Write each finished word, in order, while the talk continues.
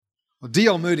Well,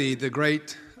 D.L. Moody, the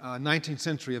great 19th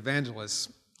century evangelist,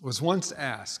 was once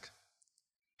asked,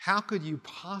 how could you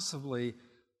possibly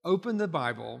open the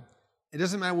Bible? It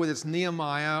doesn't matter whether it's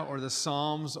Nehemiah or the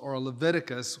Psalms or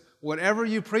Leviticus, whatever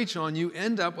you preach on, you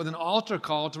end up with an altar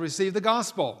call to receive the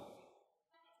gospel.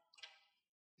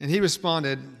 And he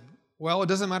responded, well, it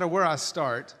doesn't matter where I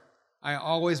start, I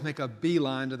always make a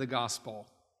beeline to the gospel.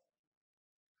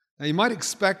 Now, you might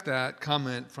expect that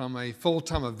comment from a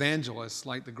full-time evangelist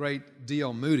like the great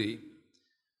D.L. Moody.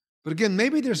 But again,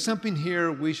 maybe there's something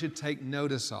here we should take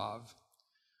notice of.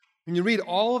 When you read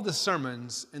all of the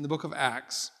sermons in the book of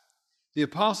Acts, the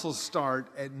apostles start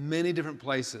at many different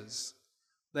places.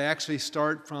 They actually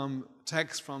start from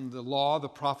texts from the law, the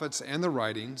prophets, and the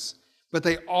writings, but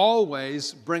they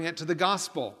always bring it to the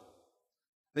gospel.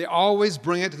 They always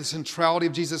bring it to the centrality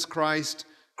of Jesus Christ,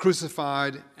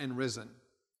 crucified and risen.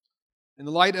 In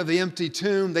the light of the empty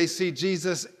tomb, they see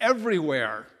Jesus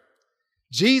everywhere.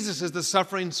 Jesus is the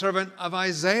suffering servant of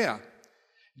Isaiah.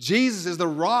 Jesus is the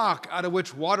rock out of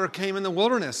which water came in the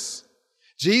wilderness.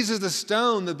 Jesus is the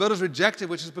stone the builders rejected,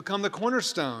 which has become the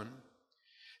cornerstone.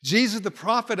 Jesus is the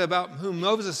prophet about whom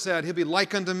Moses said, he'll be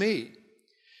like unto me.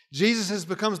 Jesus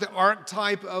becomes the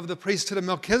archetype of the priesthood of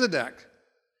Melchizedek.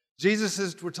 Jesus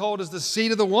is, we're told, is the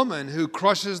seed of the woman who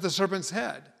crushes the serpent's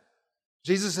head.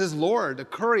 Jesus is Lord, the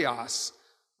Kurios,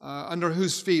 under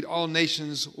whose feet all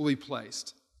nations will be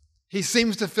placed. He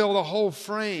seems to fill the whole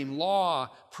frame, law,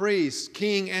 priest,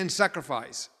 king, and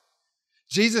sacrifice.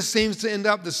 Jesus seems to end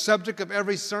up the subject of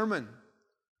every sermon,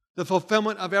 the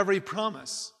fulfillment of every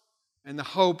promise, and the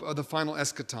hope of the final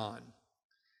eschaton.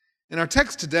 In our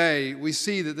text today, we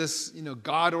see that this,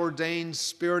 God-ordained,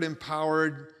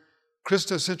 Spirit-empowered,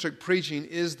 Christocentric preaching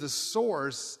is the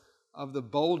source of the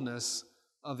boldness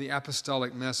of the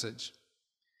apostolic message.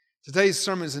 Today's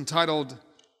sermon is entitled,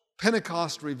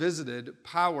 Pentecost Revisited,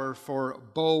 Power for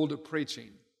Bold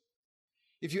Preaching.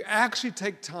 If you actually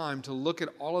take time to look at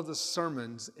all of the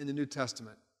sermons in the New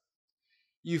Testament,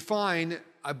 you find,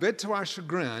 a bit to our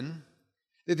chagrin,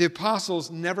 that the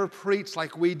apostles never preached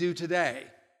like we do today.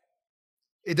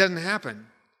 It doesn't happen.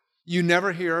 You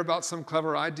never hear about some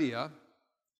clever idea.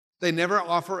 They never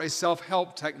offer a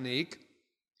self-help technique.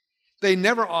 They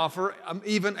never offer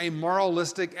even a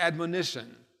moralistic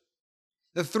admonition.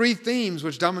 The three themes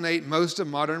which dominate most of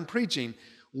modern preaching.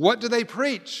 What do they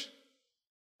preach?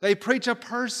 They preach a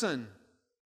person.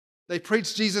 They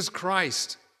preach Jesus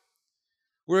Christ.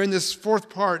 We're in this fourth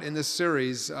part in this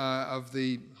series of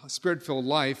the Spirit-filled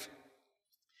life.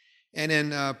 And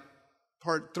in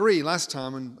part 3, last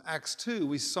time, in Acts 2,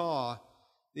 we saw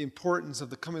the importance of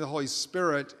the coming of the Holy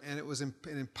Spirit, and it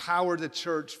empowered the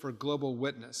church for global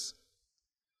witness.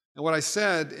 And what I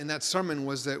said in that sermon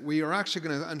was that we are actually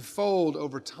going to unfold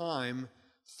over time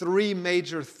 3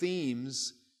 major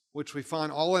themes, which we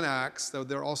find all in Acts, though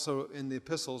they're also in the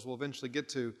epistles we'll eventually get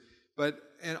to. But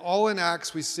all in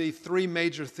Acts, we see 3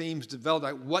 major themes developed.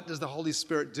 Like, what does the Holy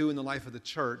Spirit do in the life of the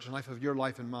church, in the life of your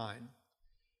life and mine?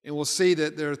 And we'll see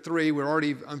that there are 3. We've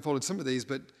already unfolded some of these,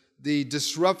 but the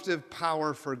disruptive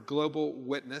power for global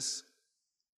witness.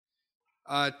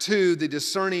 2, the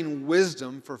discerning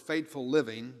wisdom for faithful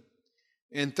living.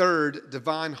 And 3rd,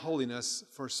 divine holiness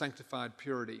for sanctified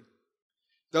purity.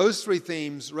 Those 3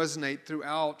 themes resonate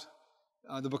throughout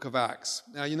the book of Acts.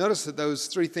 Now, you notice that those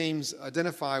 3 themes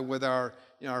identify with our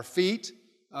feet,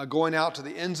 going out to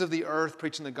the ends of the earth,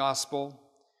 preaching the gospel.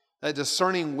 That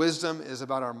discerning wisdom is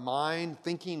about our mind,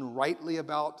 thinking rightly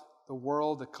about the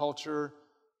world, the culture,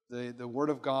 the Word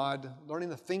of God,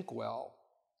 learning to think well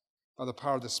by the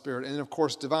power of the Spirit. And then, of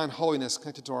course, divine holiness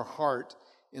connected to our heart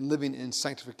in living in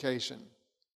sanctification.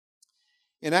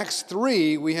 In Acts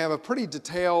 3, we have a pretty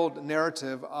detailed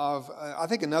narrative of, I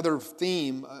think, another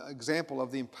theme, example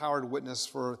of the empowered witness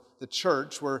for the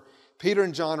church, where Peter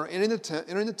and John are entering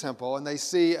the temple, and they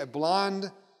see a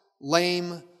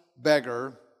lame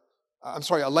beggar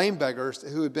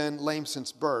who had been lame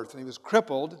since birth. And he was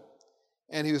crippled,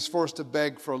 and he was forced to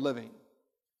beg for a living.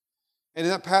 And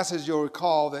in that passage, you'll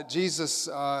recall that Jesus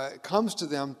comes to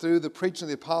them through the preaching of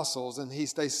the apostles, and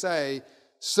they say,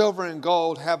 silver and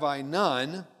gold have I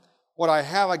none. What I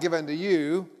have I give unto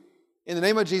you. In the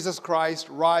name of Jesus Christ,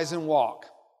 rise and walk.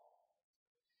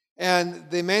 And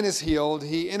the man is healed.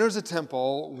 He enters the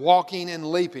temple, walking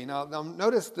and leaping. Now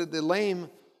notice that the lame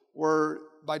were,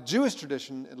 by Jewish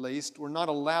tradition at least, were not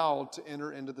allowed to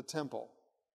enter into the temple.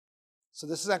 So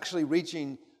this is actually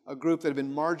reaching a group that had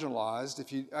been marginalized.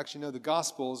 If you actually know the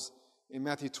Gospels, in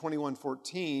Matthew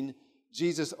 21:14,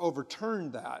 Jesus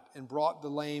overturned that and brought the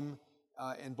lame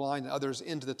and blind and others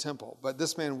into the temple. But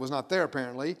this man was not there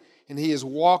apparently, and he is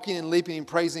walking and leaping and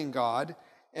praising God.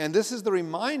 And this is the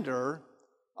reminder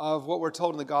of what we're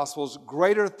told in the Gospels,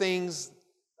 greater things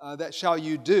that shall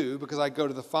you do because I go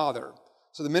to the Father.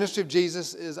 So the ministry of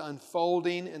Jesus is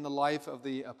unfolding in the life of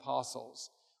the apostles.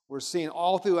 We're seeing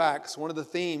all through Acts, one of the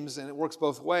themes, and it works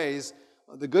both ways.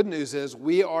 The good news is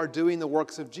we are doing the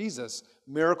works of Jesus.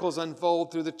 Miracles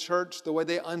unfold through the church the way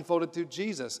they unfolded through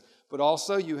Jesus. But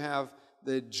also you have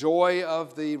the joy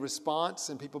of the response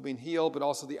and people being healed, but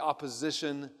also the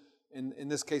opposition, in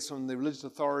this case from the religious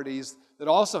authorities, that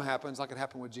also happens like it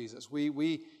happened with Jesus.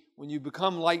 When you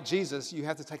become like Jesus, you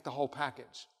have to take the whole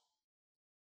package.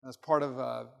 That's part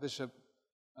of Bishop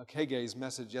Kage's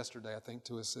message yesterday, I think,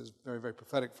 to us is very, very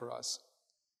prophetic for us.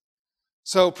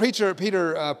 So Peter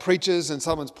preaches in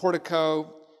Solomon's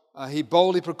portico. He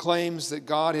boldly proclaims that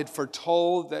God had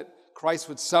foretold that Christ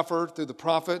would suffer through the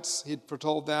prophets. He had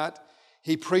foretold that.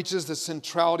 He preaches the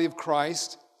centrality of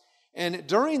Christ. And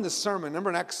during the sermon, remember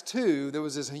in Acts 2, there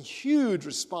was this huge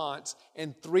response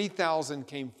and 3,000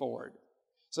 came forward.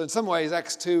 So in some ways,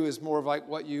 Acts 2 is more of like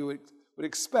what you would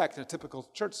expect in a typical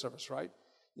church service, right?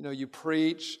 You know, you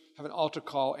preach, have an altar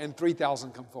call, and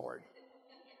 3,000 come forward.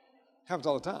 Happens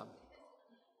all the time.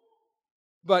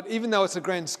 But even though it's a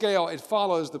grand scale, it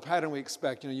follows the pattern we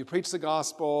expect. You know, you preach the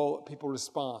gospel, people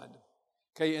respond.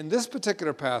 Okay, in this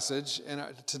particular passage, and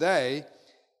today,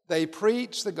 they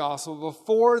preach the gospel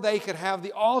before they could have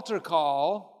the altar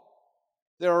call.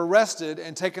 They're arrested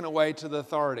and taken away to the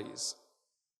authorities.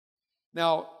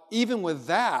 Now, even with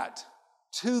that,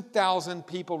 2,000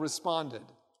 people responded.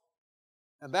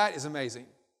 And that is amazing.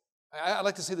 I'd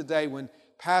like to see the day when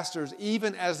pastors,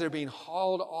 even as they're being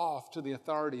hauled off to the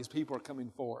authorities, people are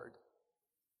coming forward.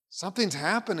 Something's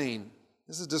happening.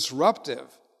 This is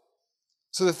disruptive.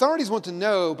 So the authorities want to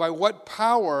know by what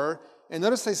power, and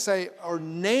notice they say, or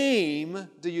name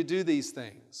do you do these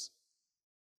things.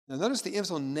 Now notice the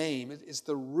emphasis on name. It's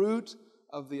the root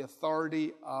of the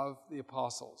authority of the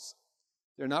apostles.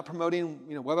 They're not promoting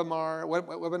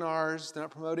webinars. They're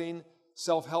not promoting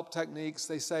self-help techniques.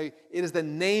 They say it is the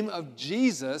name of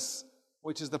Jesus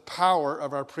which is the power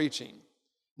of our preaching.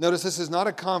 Notice this is not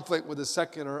a conflict with the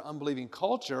secular unbelieving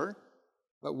culture,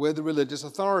 but with the religious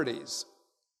authorities.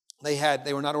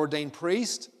 They were not ordained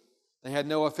priests. They had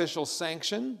no official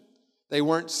sanction. They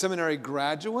weren't seminary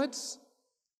graduates.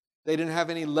 They didn't have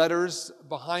any letters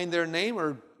behind their name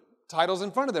or titles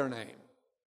in front of their name.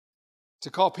 To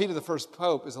call Peter the first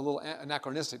pope is a little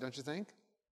anachronistic, don't you think?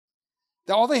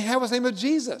 All they had was the name of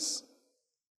Jesus.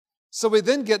 So we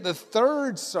then get the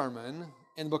third sermon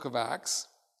in the book of Acts.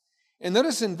 And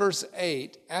notice in verse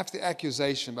 8, after the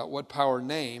accusation about what power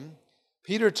name,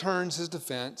 Peter turns his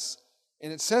defense.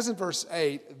 And it says in verse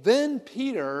 8, then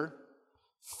Peter,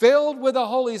 filled with the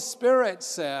Holy Spirit,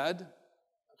 said,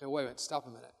 okay, wait, stop a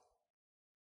minute.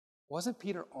 Wasn't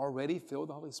Peter already filled with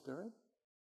the Holy Spirit?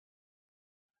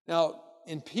 Now,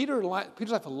 in Peter's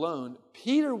life alone,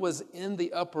 Peter was in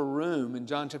the upper room in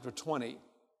John chapter 20.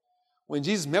 When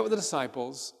Jesus met with the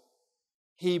disciples,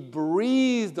 he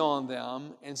breathed on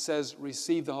them and says,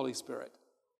 receive the Holy Spirit.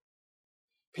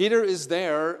 Peter is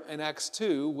there in Acts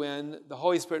 2 when the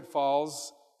Holy Spirit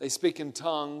falls, they speak in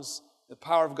tongues, the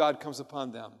power of God comes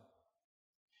upon them.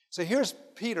 So here's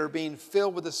Peter being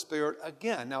filled with the Spirit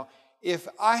again. Now, if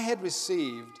I had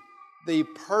received the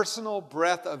personal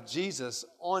breath of Jesus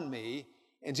on me,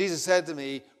 and Jesus said to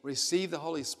me, receive the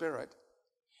Holy Spirit,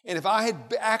 and if I had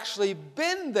actually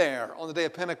been there on the day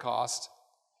of Pentecost,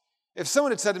 if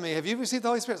someone had said to me, have you received the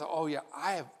Holy Spirit? I said, oh yeah,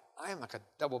 I am like a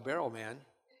double barrel, man.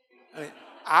 I mean,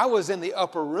 I was in the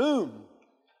upper room.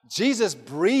 Jesus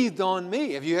breathed on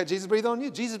me. Have you had Jesus breathe on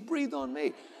you? Jesus breathed on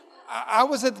me. I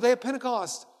was at the day of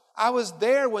Pentecost. I was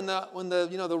there when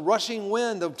the rushing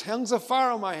wind, the tongues of fire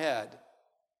on my head.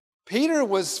 Peter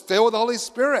was filled with the Holy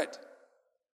Spirit.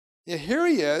 Yet here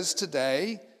he is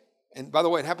today. And by the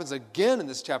way, it happens again in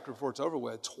this chapter before it's over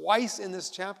with. Twice in this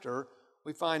chapter,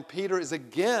 we find Peter is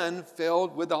again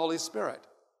filled with the Holy Spirit.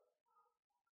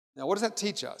 Now, what does that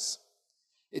teach us?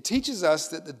 It teaches us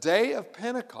that the day of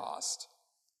Pentecost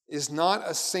is not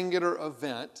a singular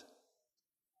event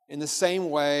in the same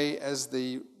way as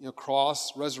the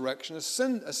cross, resurrection,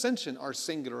 ascension are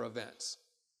singular events.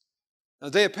 Now,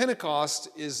 the day of Pentecost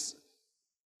is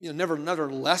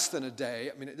never less than a day.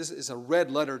 I mean, this is a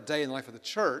red letter day in the life of the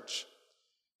church.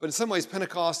 But in some ways,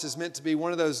 Pentecost is meant to be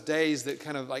one of those days that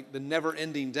kind of like the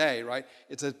never-ending day, right?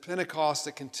 It's a Pentecost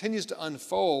that continues to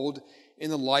unfold in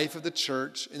the life of the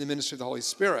church in the ministry of the Holy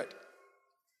Spirit.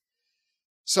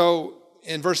 So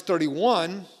in verse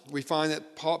 31, we find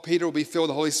that Peter will be filled with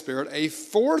the Holy Spirit a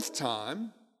fourth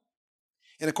time.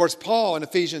 And of course, Paul in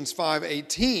Ephesians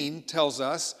 5:18 tells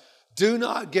us, Do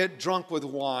not get drunk with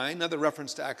wine. Another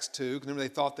reference to Acts 2. Remember, they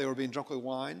thought they were being drunk with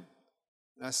wine.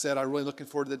 And I said, I'm really looking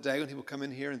forward to the day when people come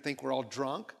in here and think we're all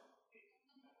drunk.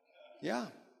 Yeah.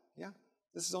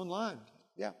 This is online.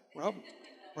 Yeah, we're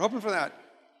hoping for that.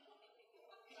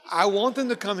 I want them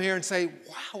to come here and say,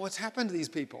 wow, what's happened to these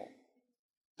people?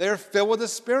 They're filled with the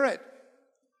Spirit.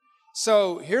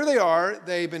 So here they are.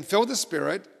 They've been filled with the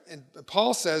Spirit. And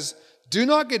Paul says, do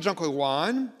not get drunk with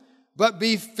wine, but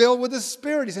be filled with the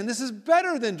Spirit. He's saying this is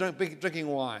better than drinking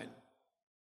wine.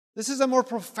 This is a more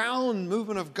profound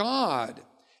movement of God.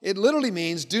 It literally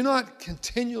means do not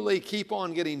continually keep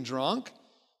on getting drunk,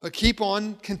 but keep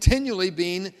on continually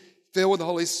being filled with the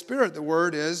Holy Spirit. The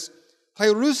word is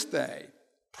pleiruste,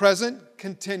 present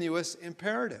continuous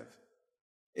imperative.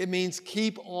 It means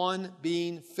keep on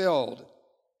being filled.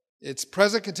 It's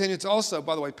present continuous. It's also,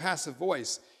 by the way, passive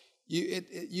voice.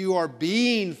 You are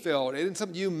being filled. It isn't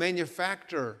something you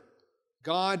manufacture.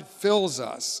 God fills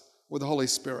us with the Holy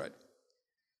Spirit.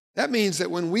 That means that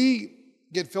when we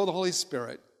get filled with the Holy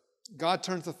Spirit, God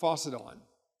turns the faucet on.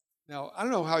 Now, I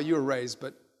don't know how you were raised,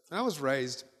 but when I was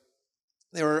raised,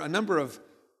 there were a number of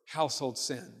household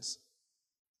sins.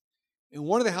 And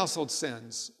one of the household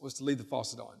sins was to leave the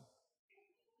faucet on.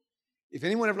 If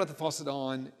anyone ever let the faucet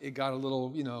on, it got a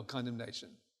little, condemnation.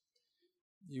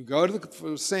 You go to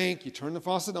the sink, you turn the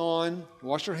faucet on,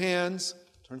 wash your hands,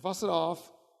 turn the faucet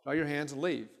off, dry your hands, and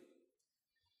leave.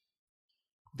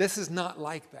 This is not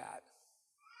like that.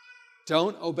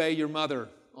 Don't obey your mother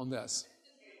on this.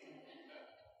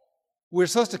 We're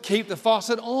supposed to keep the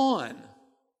faucet on.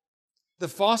 The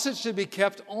faucet should be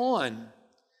kept on.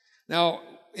 Now,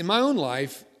 in my own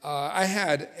life, I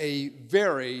had a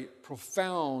very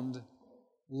profound,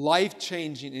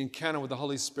 life-changing encounter with the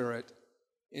Holy Spirit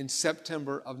in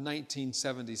September of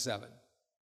 1977.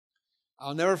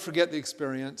 I'll never forget the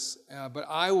experience, but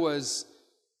I was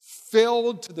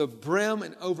filled to the brim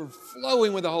and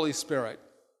overflowing with the Holy Spirit.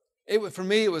 For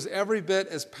me, it was every bit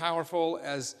as powerful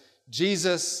as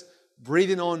Jesus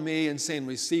breathing on me and saying,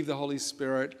 receive the Holy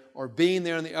Spirit, or being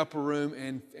there in the upper room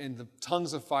and the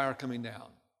tongues of fire coming down.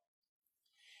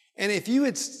 And if you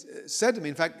had said to me,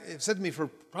 in fact, it said to me for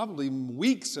probably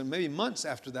weeks or maybe months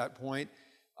after that point,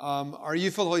 are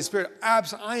you filled with the Holy Spirit?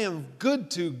 Absolutely, I am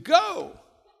good to go.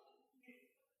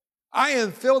 I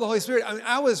am filled with the Holy Spirit. I mean,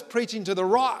 I was preaching to the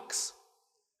rocks.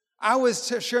 I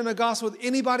was sharing the gospel with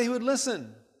anybody who would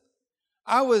listen.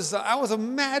 I was a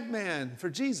madman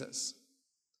for Jesus.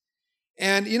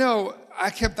 And, I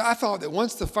thought that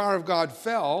once the fire of God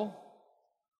fell,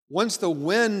 once the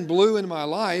wind blew into my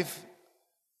life,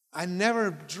 I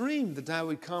never dreamed the time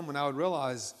would come when I would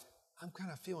realize I'm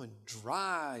kind of feeling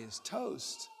dry as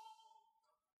toast.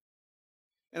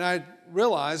 And I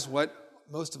realized what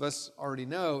most of us already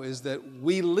know is that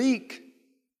we leak.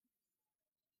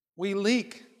 We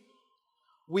leak.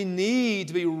 We need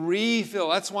to be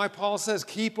refilled. That's why Paul says,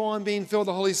 keep on being filled with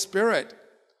the Holy Spirit.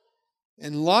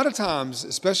 And a lot of times,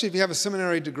 especially if you have a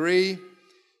seminary degree,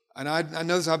 and I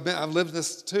know this, I've lived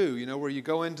this too, where you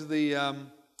go into the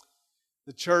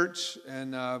church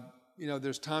and,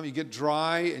 there's time you get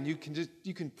dry and you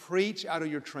can preach out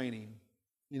of your training.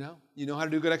 You know how to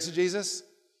do good exegesis?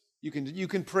 You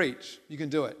can preach. You can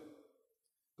do it.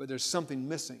 But there's something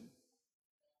missing.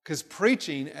 Because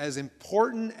preaching, as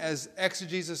important as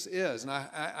exegesis is, and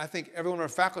I think everyone in our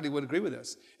faculty would agree with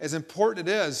this, as important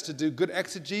it is to do good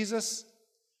exegesis,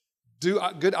 do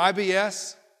good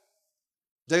IBS.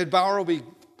 David Bauer will be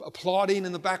applauding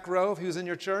in the back row if he was in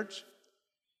your church.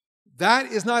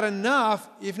 That is not enough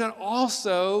if not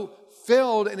also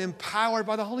filled and empowered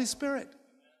by the Holy Spirit.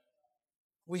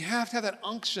 We have to have that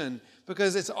unction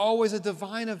because it's always a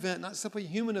divine event, not simply a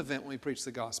human event when we preach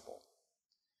the gospel.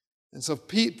 And so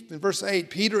in verse 8,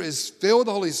 Peter is filled with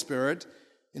the Holy Spirit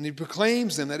and he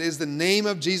proclaims them, that is the name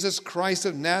of Jesus Christ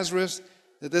of Nazareth,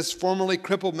 that this formerly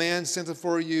crippled man stands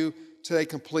before you today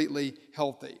completely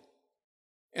healthy.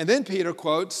 And then Peter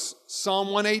quotes Psalm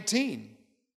 118.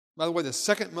 By the way, the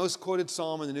second most quoted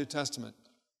psalm in the New Testament.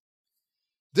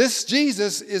 This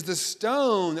Jesus is the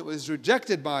stone that was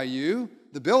rejected by you,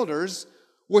 the builders,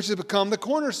 which has become the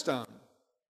cornerstone.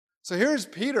 So here's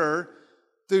Peter,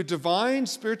 through divine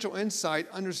spiritual insight,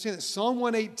 understand that Psalm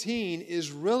 118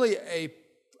 is really a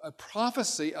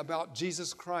prophecy about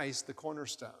Jesus Christ, the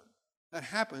cornerstone. That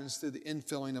happens through the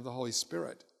infilling of the Holy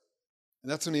Spirit.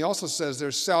 And that's when he also says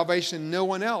there's salvation in no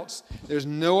one else. There's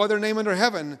no other name under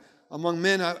heaven among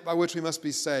men by which we must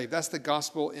be saved. That's the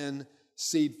gospel in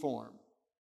seed form.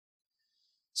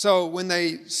 So when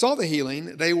they saw the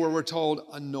healing, they were, we're told,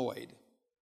 annoyed.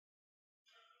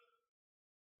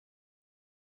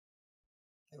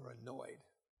 They were annoyed.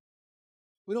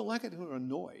 We don't like it when we're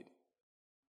annoyed.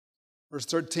 Verse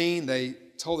 13, they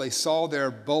saw their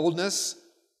boldness.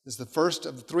 This is the first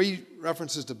of the three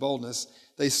references to boldness.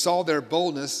 They saw their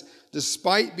boldness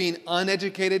despite being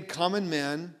uneducated common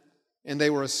men, and they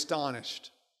were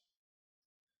astonished.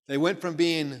 They went from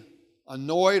being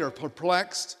annoyed or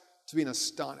perplexed to being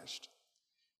astonished.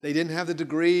 They didn't have the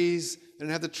degrees, they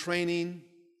didn't have the training,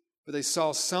 but they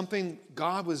saw something,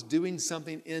 God was doing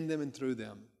something in them and through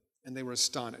them, and they were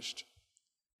astonished.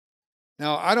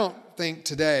 Now, I don't think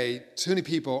today too many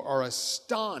people are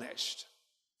astonished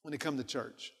when they come to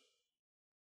church.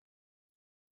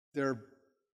 They're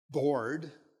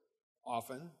bored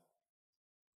often.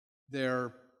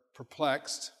 They're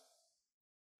perplexed.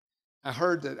 I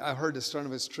heard this, none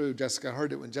of it's true, Jessica. I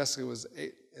heard it when Jessica was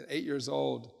 8 years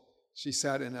old. She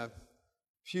sat in a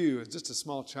pew as just a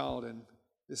small child, and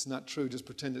it's not true. Just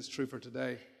pretend it's true for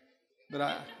today.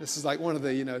 But this is like one of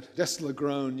the, Jessica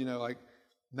LeGrone, like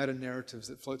meta-narratives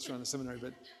that floats around the seminary.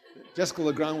 But Jessica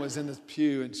LeGrone was in this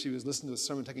pew, and she was listening to a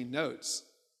sermon, taking notes.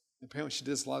 Apparently she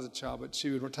did this a lot as a child, but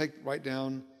she would write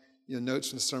down notes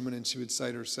from the sermon, and she would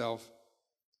say to herself,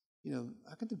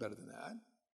 I can do better than that.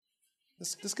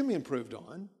 This can be improved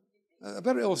on. A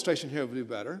better illustration here would do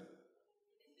better.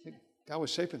 God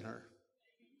was shaping her.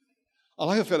 I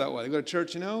like to feel that way. I go to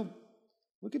church,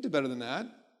 we could do better than that.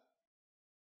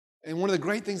 And one of the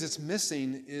great things that's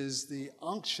missing is the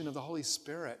unction of the Holy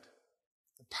Spirit,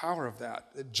 the power of that.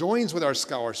 It joins with our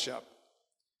scholarship.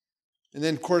 And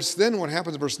then, of course, what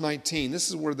happens in verse 19, this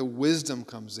is where the wisdom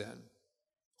comes in.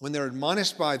 When they're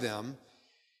admonished by them,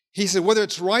 he said, whether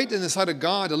it's right in the sight of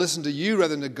God to listen to you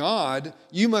rather than to God,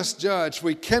 you must judge. For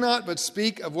we cannot but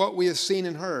speak of what we have seen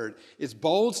and heard. It's a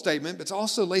bold statement, but it's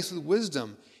also laced with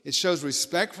wisdom. It shows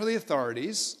respect for the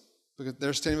authorities, because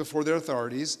they're standing before their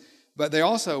authorities. But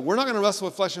we're not going to wrestle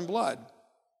with flesh and blood.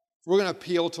 We're going to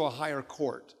appeal to a higher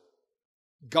court.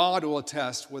 God will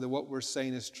attest whether what we're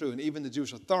saying is true. And even the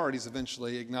Jewish authorities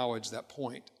eventually acknowledge that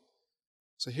point.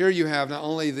 So here you have not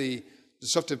only the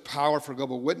disruptive power for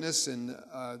global witness in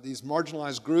these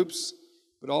marginalized groups,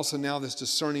 but also now this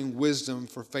discerning wisdom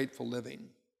for faithful living.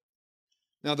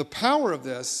 Now, the power of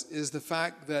this is the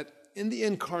fact that in the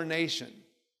incarnation,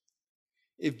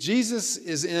 if Jesus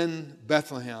is in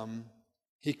Bethlehem,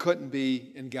 he couldn't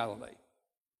be in Galilee.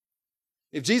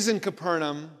 If Jesus is in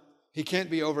Capernaum, he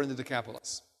can't be over in the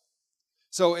Decapolis.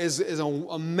 So as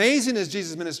amazing as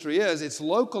Jesus' ministry is, it's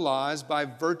localized by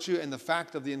virtue and the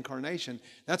fact of the incarnation.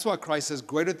 That's why Christ says,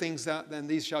 greater things than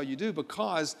these shall you do,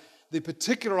 because the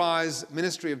particularized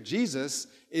ministry of Jesus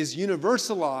is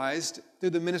universalized through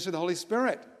the ministry of the Holy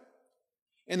Spirit.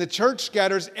 And the church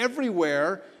scatters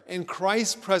everywhere, and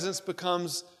Christ's presence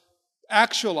becomes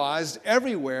actualized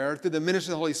everywhere through the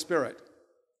ministry of the Holy Spirit.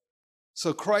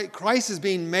 So Christ is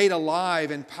being made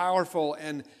alive and powerful,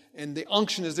 and the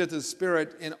unction is there to the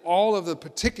Spirit in all of the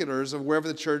particulars of wherever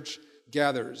the church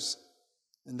gathers.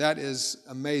 And that is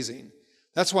amazing.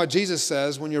 That's why Jesus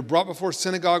says, when you're brought before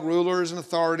synagogue rulers and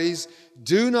authorities,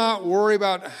 do not worry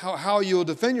about how you'll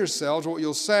defend yourselves or what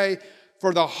you'll say,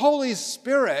 for the Holy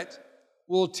Spirit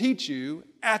will teach you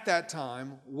at that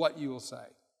time what you will say.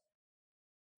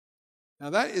 Now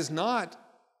that is not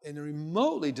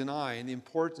remotely denying the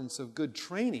importance of good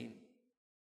training.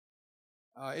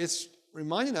 It's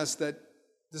reminding us that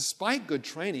despite good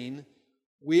training,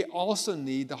 we also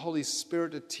need the Holy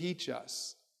Spirit to teach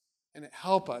us and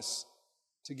help us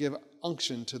to give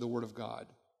unction to the Word of God.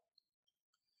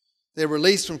 They're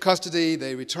released from custody,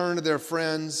 they return to their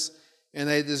friends, and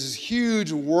this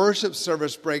huge worship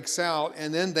service breaks out,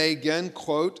 and then they again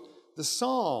quote the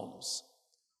Psalms.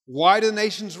 Why do the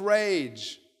nations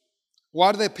rage?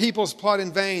 Why do the peoples plot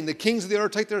in vain? The kings of the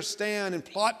earth take their stand and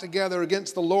plot together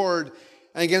against the Lord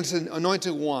and against an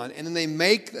anointed one. And then they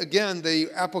make, again, the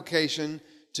application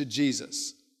to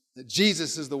Jesus. That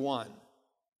Jesus is the one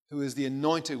who is the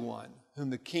anointed one, whom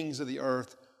the kings of the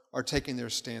earth are taking their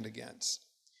stand against.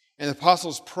 And the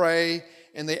apostles pray,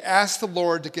 and they ask the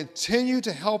Lord to continue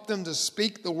to help them to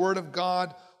speak the word of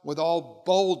God with all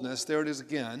boldness. There it is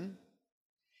again.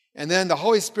 And then the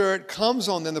Holy Spirit comes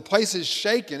on them. The place is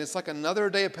shaken. It's like another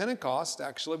day of Pentecost,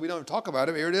 actually. We don't talk about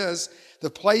it. Here it is. The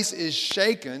place is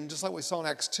shaken, just like we saw in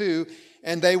Acts 2.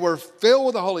 And they were filled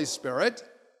with the Holy Spirit.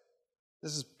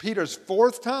 This is Peter's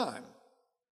fourth time.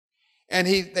 And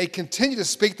they continue to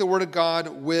speak the word of God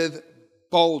with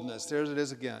boldness. There it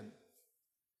is again.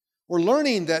 We're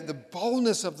learning that the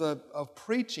boldness of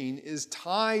preaching is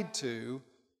tied to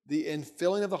the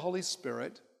infilling of the Holy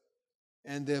Spirit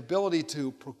and the ability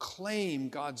to proclaim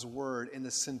God's word in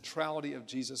the centrality of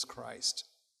Jesus Christ.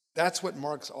 That's what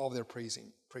marks all of their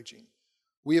preaching.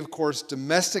 We, of course,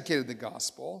 domesticated the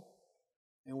gospel.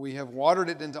 And we have watered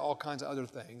it into all kinds of other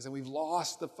things. And we've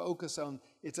lost the focus on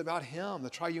it's about Him, the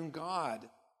triune God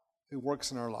who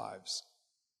works in our lives.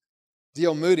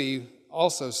 D.L. Moody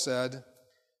also said,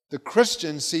 the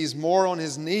Christian sees more on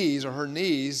his knees or her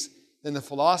knees than the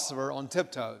philosopher on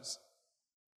tiptoes.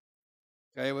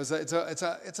 Okay,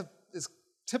 it's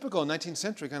typical 19th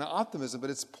century kind of optimism, but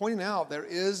it's pointing out there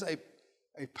is a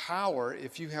power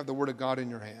if you have the Word of God in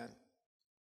your hand.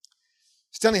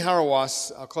 Stanley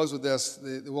Hauerwas, I'll close with this,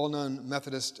 the well-known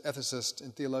Methodist ethicist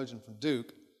and theologian from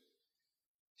Duke.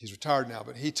 He's retired now,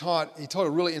 but he told a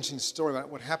really interesting story about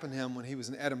what happened to him when he was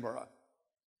in Edinburgh.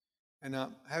 And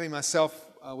having myself,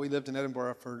 we lived in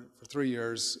Edinburgh for 3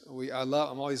 years.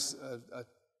 I'm always,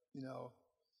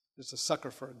 just a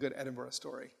sucker for a good Edinburgh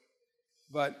story.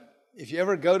 But if you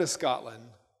ever go to Scotland,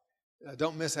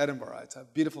 don't miss Edinburgh. It's a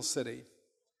beautiful city.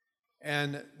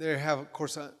 And they have, of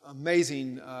course,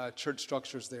 amazing church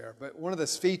structures there. But one of the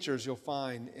features you'll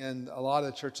find in a lot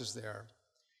of the churches there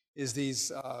is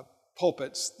these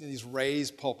pulpits, these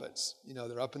raised pulpits.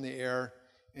 They're up in the air,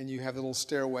 and you have a little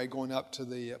stairway going up to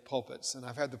the pulpits. And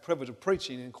I've had the privilege of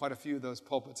preaching in quite a few of those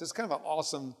pulpits. It's kind of an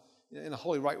awesome, in a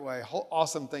holy right way,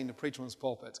 awesome thing to preach on those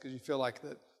pulpits because you feel like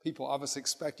that people obviously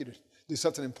expect you to do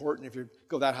something important if you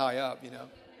go that high up,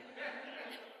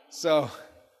 So...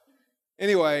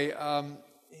 Anyway,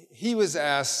 he was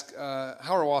asked,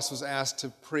 Hauerwas was asked to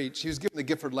preach. He was given the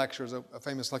Gifford Lectures, a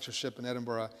famous lectureship in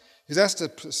Edinburgh. He was asked to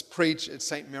preach at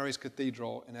St. Mary's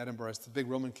Cathedral in Edinburgh. It's the big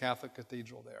Roman Catholic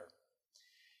cathedral there.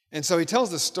 And so he tells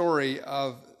the story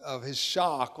of his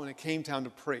shock when it came time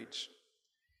to preach.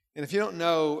 And if you don't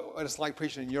know what it's like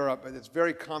preaching in Europe, it's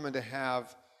very common to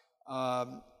have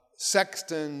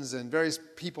sextons and various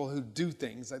people who do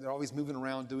things. They're always moving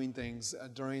around doing things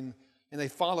and they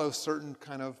follow certain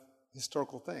kind of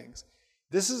historical things.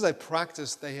 This is a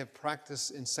practice they have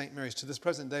practiced in St. Mary's to this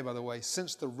present day, by the way,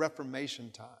 since the Reformation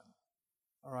time,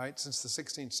 all right, since the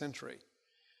 16th century.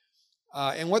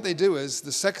 And what they do is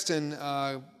the sexton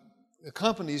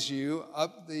accompanies you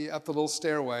up the little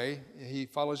stairway. He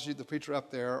follows you, the preacher,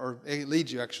 up there, or he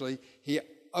leads you, actually. He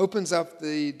opens up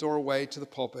the doorway to the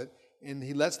pulpit, and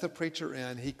he lets the preacher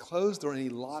in. He closes the door, and he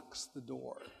locks the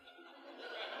door.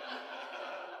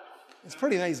 It's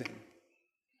pretty amazing.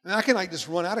 I can just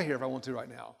run out of here if I want to right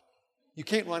now. You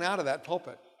can't run out of that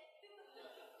pulpit.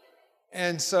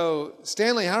 And so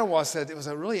Stanley Hauerwas said it was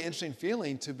a really interesting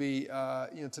feeling to be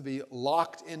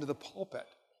locked into the pulpit.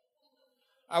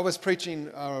 I was preaching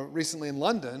recently in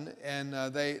London, and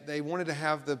they wanted to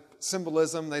have the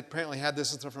symbolism. They apparently had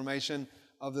this information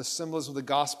of the symbolism of the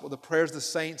gospel, the prayers of the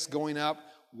saints going up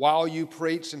while you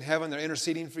preached in heaven. They're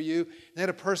interceding for you. And they had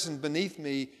a person beneath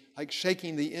me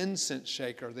shaking the incense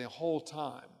shaker the whole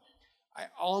time. I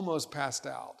almost passed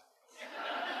out.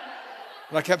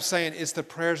 But I kept saying, it's the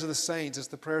prayers of the saints. It's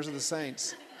the prayers of the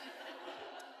saints.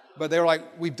 But they were like,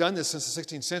 we've done this since the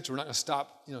 16th century. We're not going to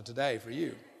stop, today for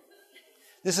you.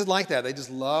 This is like that. They just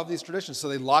love these traditions. So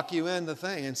they lock you in the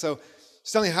thing. And so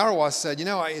Stanley Hauerwas said,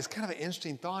 it's kind of an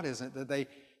interesting thought, isn't it? That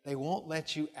they won't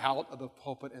let you out of the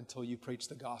pulpit until you preach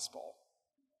the gospel.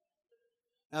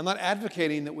 Now, I'm not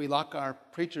advocating that we lock our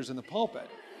preachers in the pulpit.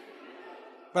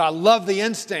 But I love the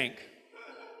instinct.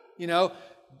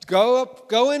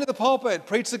 Go into the pulpit,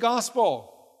 preach the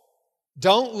gospel.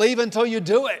 Don't leave until you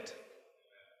do it.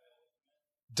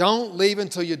 Don't leave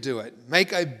until you do it.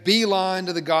 Make a beeline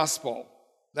to the gospel.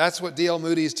 That's what D.L.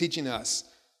 Moody is teaching us.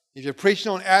 If you're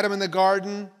preaching on Adam in the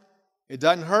garden, it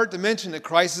doesn't hurt to mention that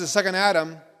Christ is the second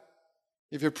Adam.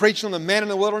 If you're preaching on the man in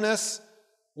the wilderness,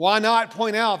 why not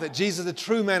point out that Jesus is the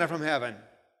true manna from heaven?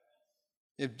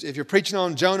 If you're preaching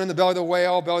on Jonah in the belly of the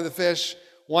whale, belly of the fish,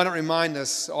 why not remind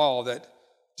us all that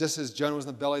just as Jonah was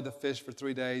in the belly of the fish for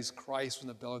 3 days, Christ was in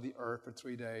the belly of the earth for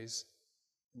 3 days.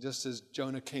 And just as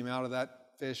Jonah came out of that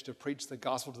fish to preach the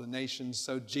gospel to the nations,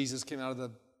 so Jesus came out of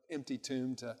the empty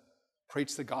tomb to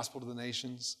preach the gospel to the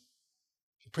nations.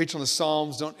 If you preach on the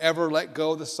Psalms, don't ever let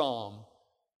go of the Psalm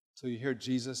until you hear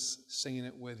Jesus singing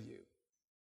it with you.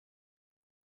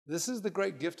 This is the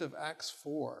great gift of Acts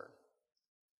 4,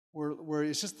 where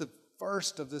it's just the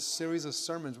first of this series of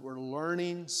sermons. We're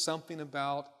learning something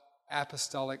about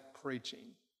apostolic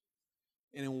preaching.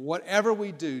 And in whatever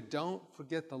we do, don't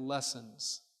forget the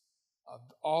lessons of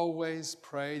always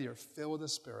pray that you're filled with the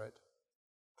Spirit.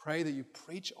 Pray that you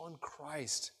preach on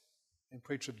Christ and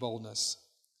preach with boldness.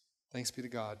 Thanks be to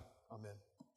God. Amen.